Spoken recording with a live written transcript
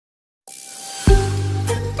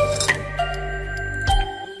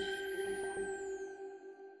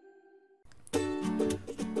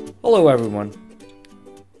Hello everyone,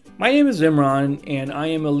 my name is Imran and I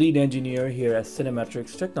am a lead engineer here at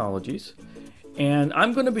Cinemetrics Technologies, and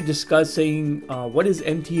I'm going to be discussing what is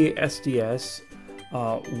MTA-STS,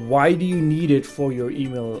 why do you need it for your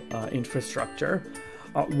email infrastructure,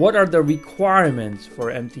 what are the requirements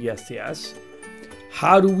for MTA-STS,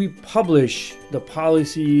 how do we publish the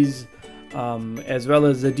policies as well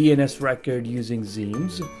as the DNS record using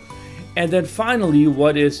Zeams, and then finally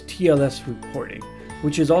what is TLS reporting,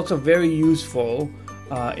 which is also very useful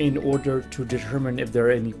in order to determine if there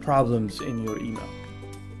are any problems in your email.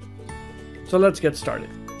 So let's get started.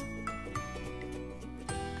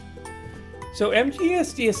 So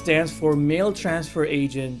MTA-STS stands for Mail Transfer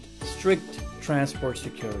Agent Strict Transport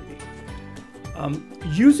Security.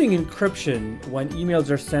 Using encryption when emails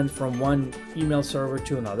are sent from one email server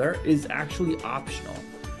to another is actually optional.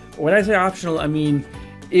 When I say optional, I mean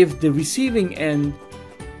if the receiving end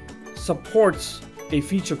supports a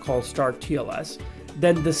feature called Start TLS,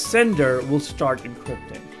 then the sender will start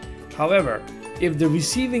encrypting. However, if the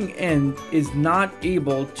receiving end is not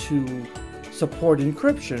able to support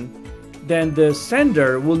encryption, then the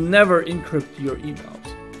sender will never encrypt your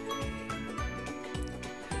emails.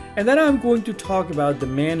 And then I'm going to talk about the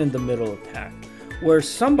man-in-the-middle attack, where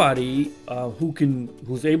somebody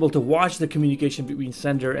who's able to watch the communication between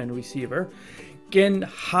sender and receiver can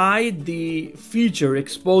hide the feature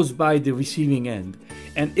exposed by the receiving end.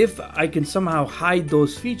 And if I can somehow hide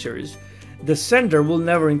those features, the sender will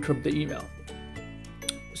never encrypt the email.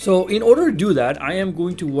 So in order to do that, I am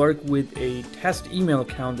going to work with a test email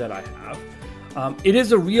account that I have. It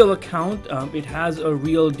is a real account. It has a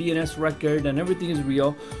real DNS record and everything is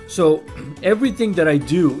real. So everything that I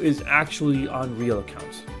do is actually on real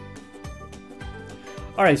accounts.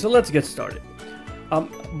 All right, so let's get started.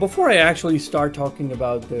 Before I actually start talking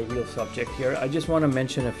about the real subject here, I just want to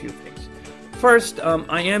mention a few things. First,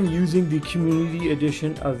 I am using the community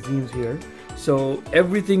edition of Zeams here. So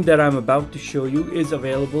everything that I'm about to show you is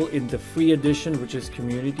available in the free edition, which is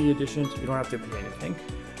community edition, so you don't have to pay anything.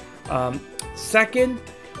 Second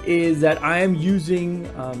is that I am using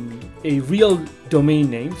a real domain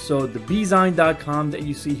name. So the bzine.com that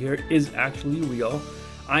you see here is actually real.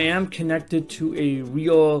 I am connected to a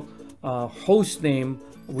real host name,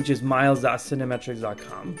 which is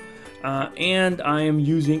miles.cinemetrics.com, and I am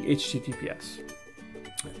using HTTPS.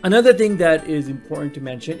 Another thing that is important to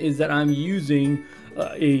mention is that I'm using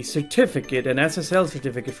a certificate, an SSL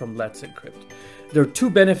certificate from Let's Encrypt. There are two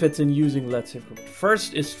benefits in using Let's Encrypt.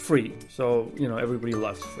 First is free, so everybody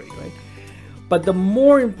loves free, right? But the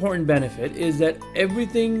more important benefit is that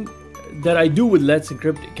everything that I do with Let's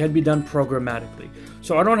Encrypt can be done programmatically.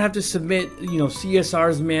 So I don't have to submit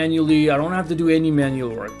CSRs manually. I don't have to do any manual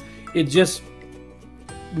work. It just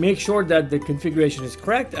makes sure that the configuration is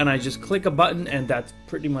correct, and I just click a button and that's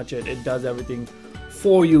pretty much it. It does everything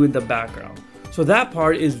for you in the background. So that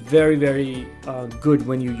part is very, very good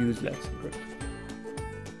when you use Let's Encrypt.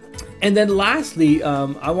 And then lastly,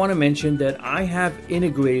 I want to mention that I have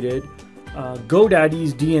integrated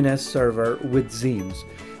GoDaddy's DNS server with Zeams.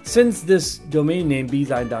 Since this domain name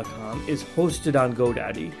bzine.com is hosted on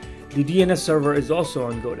GoDaddy, the DNS server is also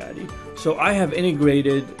on GoDaddy. So I have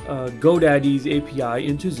integrated GoDaddy's API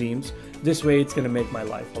into Zeams. This way it's going to make my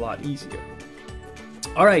life a lot easier.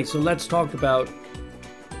 All right, so let's talk about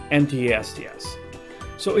MTA-STS.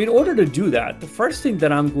 So in order to do that, the first thing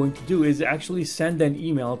that I'm going to do is actually send an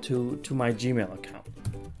email to my Gmail account.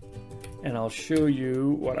 And I'll show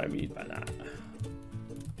you what I mean by that.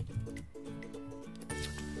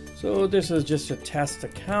 So this is just a test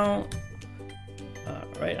account.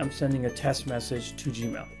 Right, I'm sending a test message to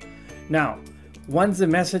Gmail. Now, once the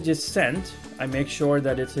message is sent, I make sure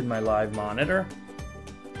that it's in my live monitor.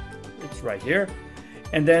 It's right here.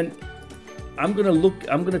 And then I'm gonna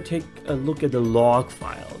take a look at the log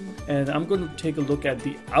file, and I'm gonna take a look at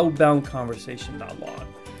the outbound conversation.log.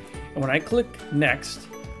 And when I click next,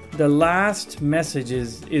 the last message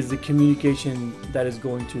is the communication that is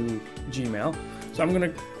going to Gmail. So I'm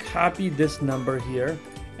gonna copy this number here,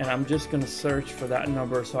 and I'm just going to search for that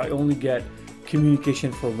number so I only get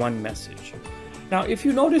communication for one message. Now, if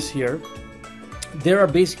you notice here, there are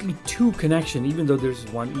basically two connections, even though there's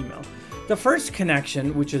one email. The first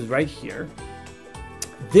connection, which is right here,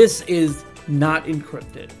 this is not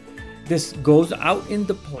encrypted. This goes out in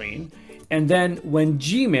the plane, and then when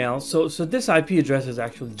Gmail, so this IP address is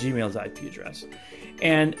actually Gmail's IP address.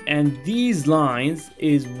 And these lines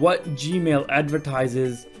is what Gmail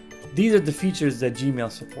advertises. These are the features that Gmail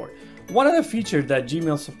support. One of the features that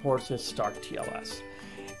Gmail supports is Start TLS.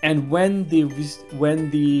 And when the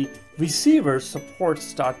receiver supports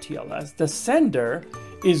Start TLS, the sender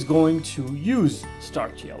is going to use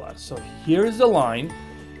start TLS. So here is the line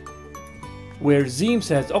where Zeem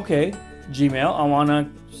says, okay, Gmail, I want to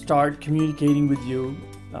start communicating with you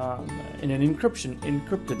in an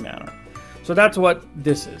encrypted manner. So that's what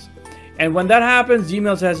this is. And when that happens,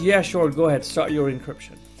 Gmail says, yeah, sure, go ahead, start your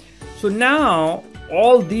encryption. So now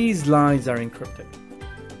all these lines are encrypted,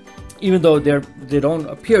 even though they don't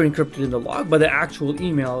appear encrypted in the log, but the actual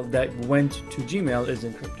email that went to Gmail is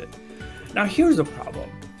encrypted. Now here's the problem.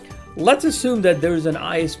 Let's assume that there's an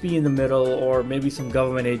ISP in the middle, or maybe some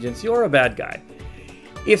government agency, or a bad guy.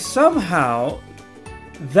 If somehow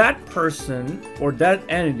that person or that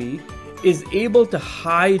entity is able to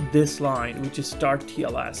hide this line, which is start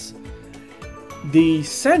TLS, the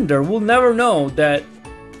sender will never know that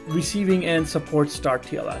receiving end supports start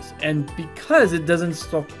TLS. And because it doesn't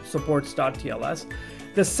support start TLS,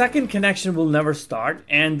 the second connection will never start,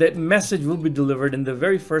 and that message will be delivered in the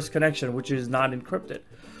very first connection, which is not encrypted.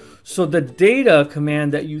 So the data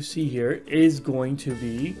command that you see here is going to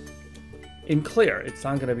be in clear. It's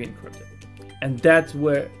not going to be encrypted. And that's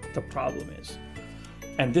where the problem is.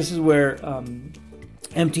 And this is where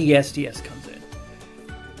MTA-STS comes in.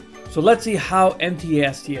 So let's see how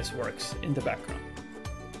MTA-STS works in the background.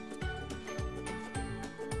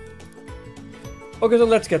 Okay, so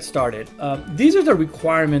let's get started. These are the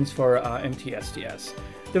requirements for MTA-STS.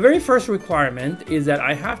 The very first requirement is that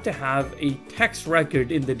I have to have a text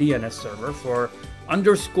record in the DNS server for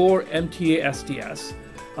 _MTA-STS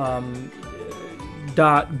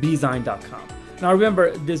 .bzine.com. Now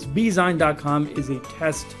remember, this bzine.com is a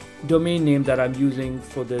test domain name that I'm using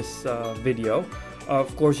for this video.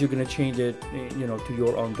 Of course, you're going to change it, to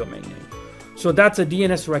your own domain name. So that's a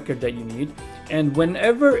DNS record that you need. And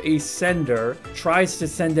whenever a sender tries to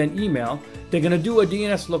send an email, they're going to do a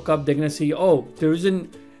DNS lookup. They're going to see, oh, there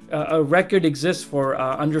isn't a record exists for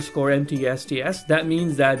 _MTA-STS. That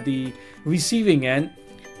means that the receiving end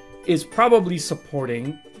is probably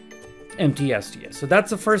supporting MTA-STS. So that's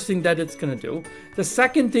the first thing that it's going to do. The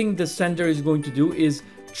second thing the sender is going to do is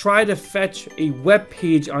try to fetch a web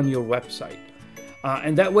page on your website.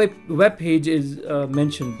 And that web page is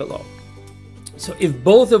mentioned below. So if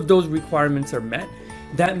both of those requirements are met,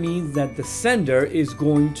 that means that the sender is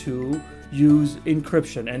going to use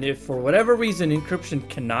encryption. And if for whatever reason encryption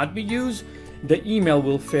cannot be used, the email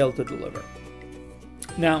will fail to deliver.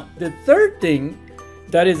 Now, the third thing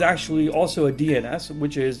that is actually also a DNS,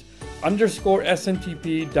 which is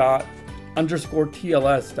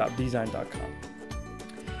 _smtp._tls.bzine.com.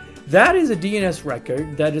 That is a DNS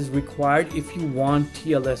record that is required if you want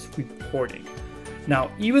TLS reporting.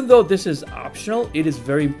 Now, even though this is optional, it is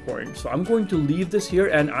very important. So I'm going to leave this here,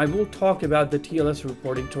 and I will talk about the TLS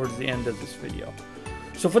reporting towards the end of this video.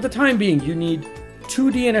 So for the time being, you need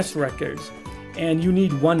 2 DNS records and you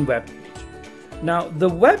need 1 web page. Now, the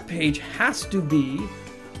web page has to be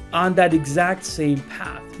on that exact same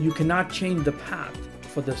path. You cannot change the path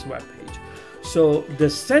for this web page. So the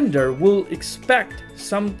sender will expect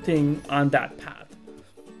something on that path.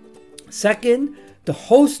 Second, the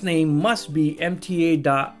host name must be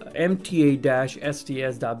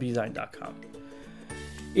MTA-STS.bzine.com.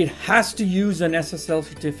 It has to use an SSL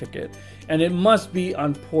certificate, and it must be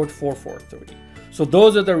on port 443. So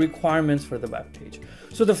those are the requirements for the web page.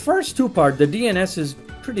 So the first two part, the DNS, is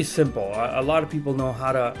pretty simple. A lot of people know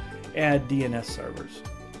how to add DNS servers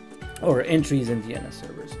or entries in DNS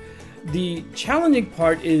servers. The challenging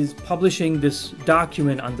part is publishing this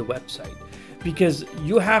document on the website, because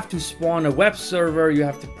you have to spawn a web server, you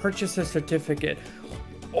have to purchase a certificate,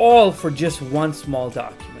 all for just one small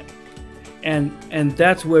document. And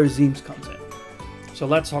that's where Zeem comes in. So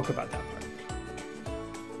let's talk about that part.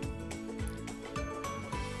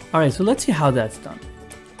 All right, so let's see how that's done.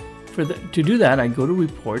 To do that, I go to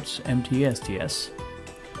Reports, MTA-STS.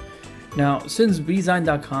 Now, since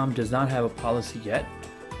bzine.com does not have a policy yet,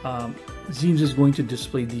 Zeem is going to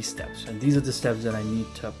display these steps, and these are the steps that I need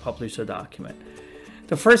to publish a document.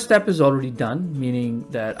 The first step is already done, meaning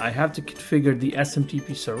that I have to configure the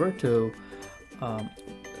SMTP server to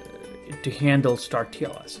handle start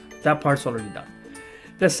TLS. That part's already done.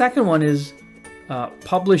 The second one is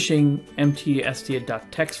publishing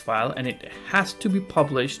MTA-STS.txt file, and it has to be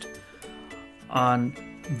published on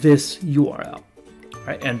this URL,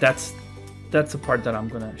 right? And that's the part that I'm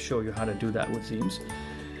going to show you how to do that with Zeem.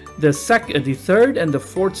 The third and the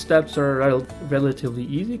fourth steps are relatively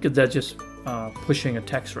easy, because that's just pushing a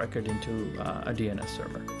text record into a DNS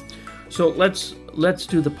server. So let's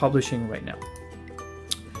do the publishing right now.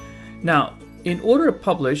 Now, in order to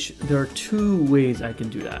publish, there are 2 ways I can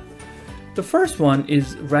do that. The first one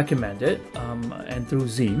is recommended and through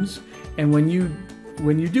Zeem. And when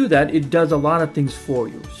when you do that, it does a lot of things for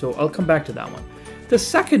you. So I'll come back to that one. The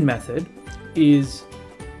second method is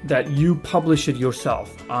that you publish it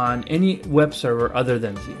yourself on any web server other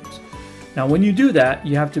than Zeems. Now, when you do that,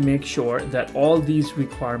 you have to make sure that all these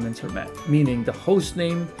requirements are met, meaning the host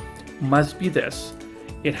name must be this,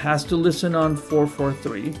 it has to listen on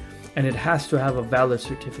 443, and it has to have a valid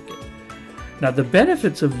certificate. Now, the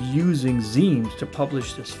benefits of using Zeems to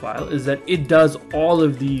publish this file is that it does all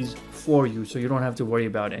of these for you, so you don't have to worry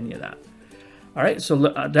about any of that. All right, so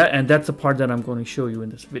that's the part that I'm going to show you in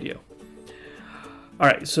this video. All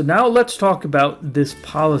right, so now let's talk about this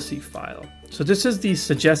policy file. So this is the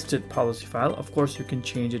suggested policy file. Of course, you can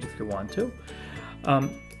change it if you want to.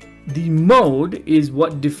 The mode is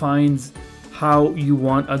what defines how you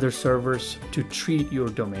want other servers to treat your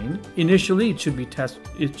domain. Initially, it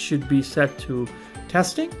should be set to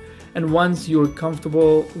testing, and once you're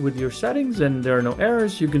comfortable with your settings and there are no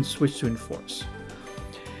errors, you can switch to enforce.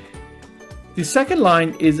 The second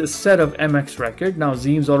line is a set of MX record. Now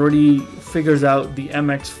Zeems already figures out the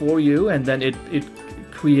MX for you, and then it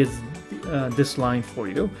creates this line for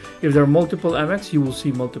you. If there are multiple MX, you will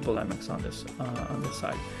see multiple MX on this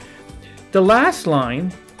side. The last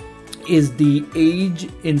line is the age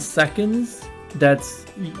in seconds. That's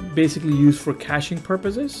basically used for caching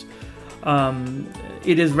purposes.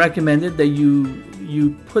 It is recommended that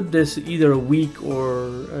you put this either a week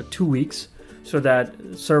or 2 weeks, so that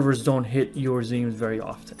servers don't hit your Zeems very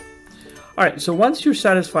often. All right, so once you're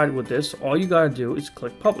satisfied with this, all you gotta do is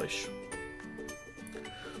click publish.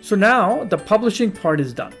 So now the publishing part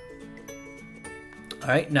is done. All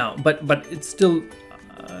right, now, but it's still,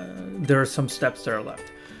 there are some steps that are left.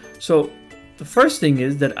 So the first thing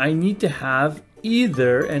is that I need to have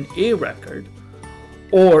either an A record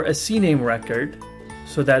or a CNAME record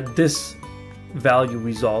so that this value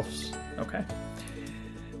resolves, okay?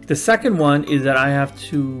 The second one is that I have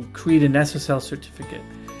to create an SSL certificate.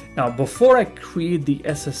 Now, before I create the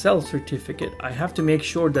SSL certificate, I have to make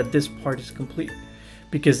sure that this part is complete.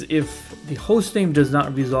 Because if the host name does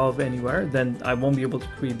not resolve anywhere, then I won't be able to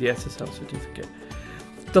create the SSL certificate.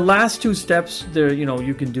 The last two steps,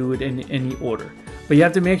 you can do it in any order. But you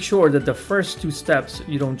have to make sure that the first two steps,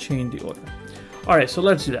 you don't change the order. All right, so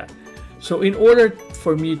let's do that. So in order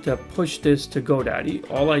for me to push this to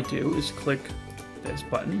GoDaddy, all I do is click this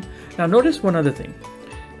button. Now notice one other thing.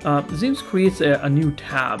 Zeems creates a new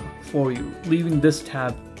tab for you, leaving this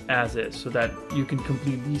tab as is so that you can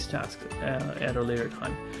complete these tasks at a later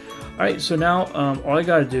time. All right, so now all I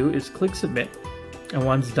gotta do is click submit, and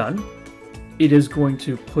once done, it is going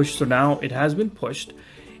to push. So now it has been pushed.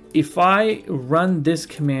 If I run this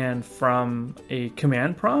command from a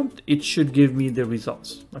command prompt, it should give me the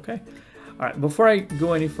results, okay? All right, before I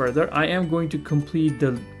go any further, I am going to complete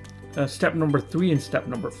the step number 3 and step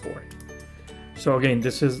number 4. So again,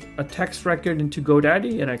 this is a text record into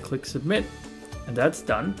GoDaddy, and I click submit, and that's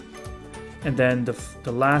done. And then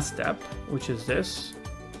the last step, which is this.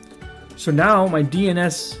 So now my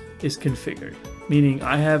DNS is configured, meaning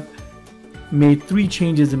I have made 3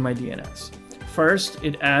 changes in my DNS. First,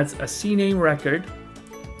 it adds a CNAME record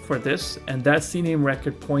for this, and that CNAME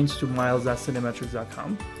record points to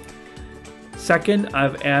miles.cinemetrics.com. Second,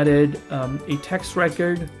 I've added a text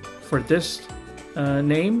record for this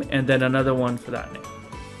name, and then another one for that name.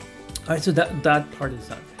 All right, so that part is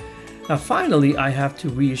done. Now finally, I have to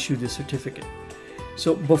reissue the certificate.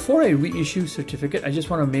 So before I reissue certificate, I just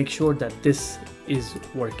want to make sure that this is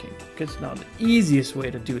working. Because now the easiest way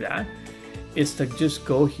to do that is to just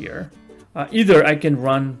go here. Either I can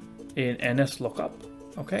run an NS lookup,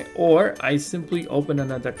 okay, or I simply open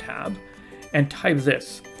another tab and type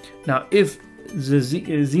this. Now, if the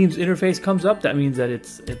Zeems interface comes up, that means that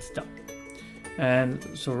it's done. And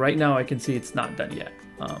so right now I can see it's not done yet.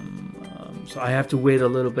 So I have to wait a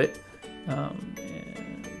little bit.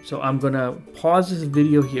 So I'm gonna pause this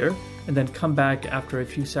video here and then come back after a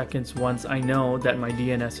few seconds once I know that my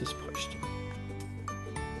DNS is pushed.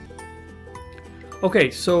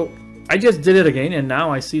 Okay, so I just did it again, and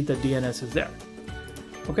now I see that DNS is there.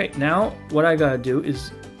 Okay, now what I gotta do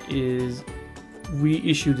is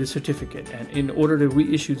reissue the certificate. And in order to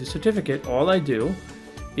reissue the certificate, all I do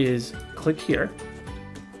is click here.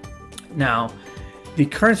 Now, the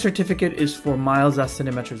current certificate is for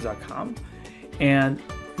miles.cinemetrics.com, and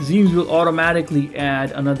Zeems will automatically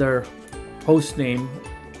add another host name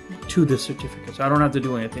to the certificate. So I don't have to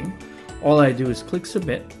do anything. All I do is click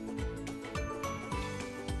submit,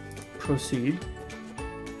 proceed,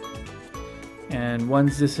 and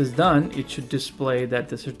once this is done, it should display that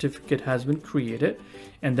the certificate has been created,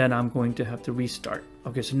 and then I'm going to have to restart.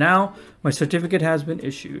 Okay, so now my certificate has been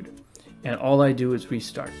issued, and all I do is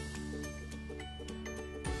restart.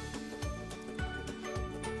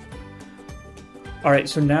 All right,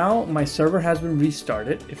 so now my server has been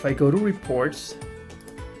restarted. If I go to reports,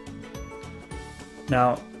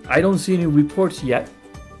 now I don't see any reports yet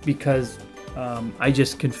because I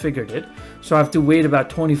just configured it. So I have to wait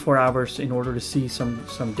about 24 hours in order to see some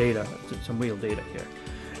data, some real data here.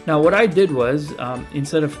 Now what I did was,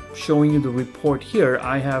 instead of showing you the report here,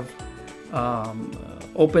 I have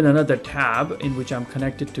opened another tab in which I'm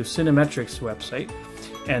connected to Cinemetrics website.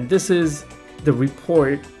 And this is the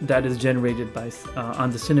report that is generated by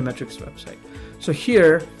on the Cinemetrics website. So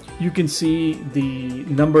here you can see the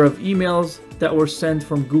number of emails that were sent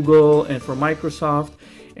from Google and from Microsoft,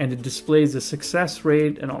 and it displays the success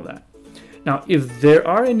rate and all that. Now, if there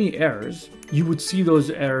are any errors, you would see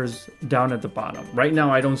those errors down at the bottom. Right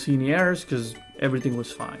now, I don't see any errors because everything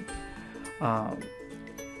was fine.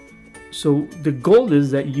 So the goal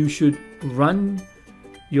is that you should run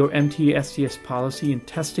your MTA-STS policy in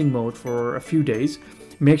testing mode for a few days.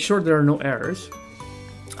 Make sure there are no errors.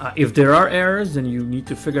 If there are errors, then you need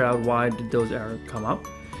to figure out why did those errors come up.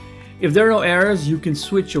 If there are no errors, you can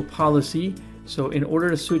switch your policy. So in order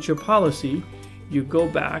to switch your policy, you go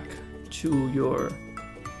back to your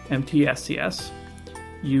MTA-STS,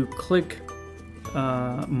 you click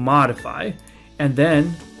modify, and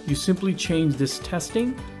then you simply change this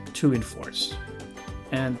testing to enforce.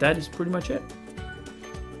 And that is pretty much it.